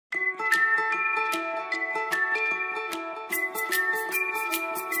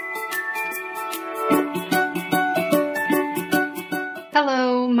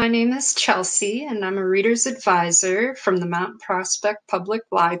My name is Chelsea, and I'm a reader's advisor from the Mount Prospect Public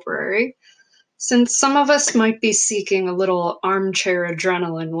Library. Since some of us might be seeking a little armchair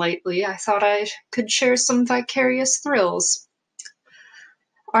adrenaline lately, I thought I could share some vicarious thrills.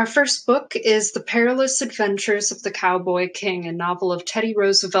 Our first book is The Perilous Adventures of the Cowboy King, a novel of Teddy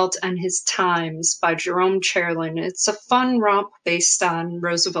Roosevelt and His Times by Jerome Cherlin. It's a fun romp based on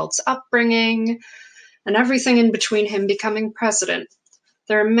Roosevelt's upbringing and everything in between him becoming president.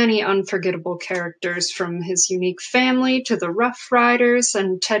 There are many unforgettable characters, from his unique family to the Rough Riders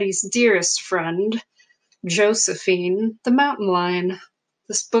and Teddy's dearest friend, Josephine, the mountain lion.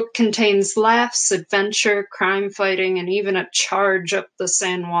 This book contains laughs, adventure, crime fighting, and even a charge up the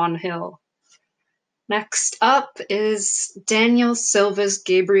San Juan Hill. Next up is Daniel Silva's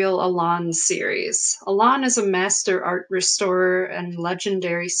Gabriel Allon series. Allon is a master art restorer and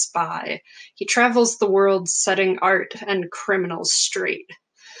legendary spy. He travels the world setting art and criminals straight.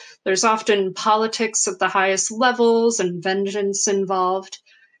 There's often politics at the highest levels and vengeance involved.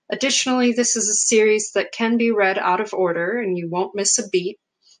 Additionally, this is a series that can be read out of order and you won't miss a beat.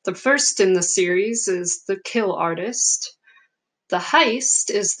 The first in the series is The Kill Artist. The Heist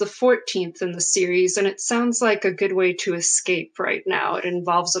is the 14th in the series, and it sounds like a good way to escape right now. It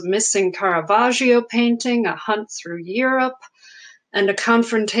involves a missing Caravaggio painting, a hunt through Europe, and a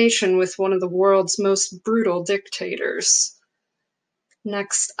confrontation with one of the world's most brutal dictators.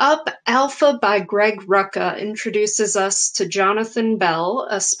 Next up, Alpha by Greg Rucka introduces us to Jonathan Bell,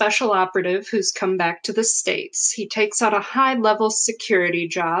 a special operative who's come back to the States. He takes on a high-level security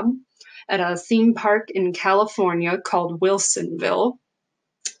job at a theme park in California called Wilsonville.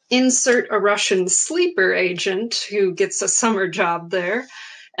 Insert a Russian sleeper agent who gets a summer job there,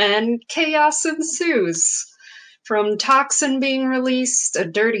 and chaos ensues. From toxin being released, a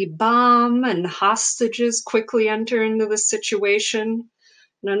dirty bomb, and hostages quickly enter into the situation.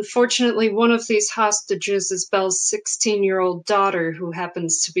 And unfortunately, one of these hostages is Belle's 16-year-old daughter, who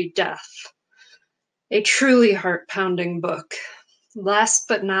happens to be deaf. A truly heart-pounding book. Last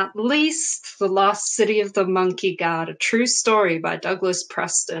but not least, The Lost City of the Monkey God, a true story by Douglas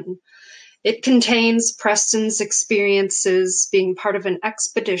Preston. It contains Preston's experiences being part of an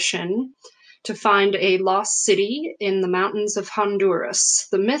expedition to find a lost city in the mountains of Honduras.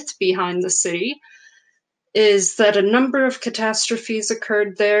 The myth behind the city is that a number of catastrophes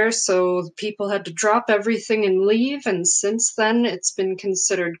occurred there, so people had to drop everything and leave, and since then it's been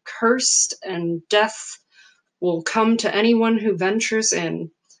considered cursed, and death will come to anyone who ventures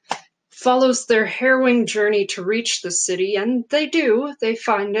in. Follows their harrowing journey to reach the city, and they do. They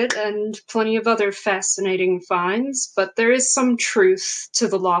find it, and plenty of other fascinating finds, but there is some truth to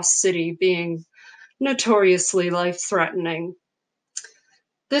the lost city being notoriously life-threatening.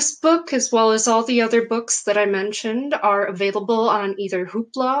 This book, as well as all the other books that I mentioned, are available on either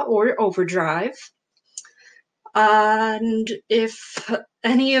Hoopla or Overdrive. And if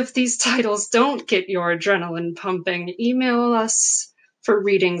any of these titles don't get your adrenaline pumping, email us for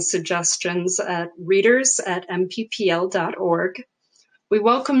reading suggestions at readers@mppl.org. We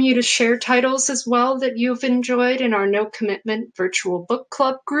welcome you to share titles as well that you've enjoyed in our No Commitment virtual book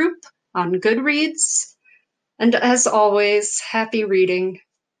club group on Goodreads. And as always, happy reading.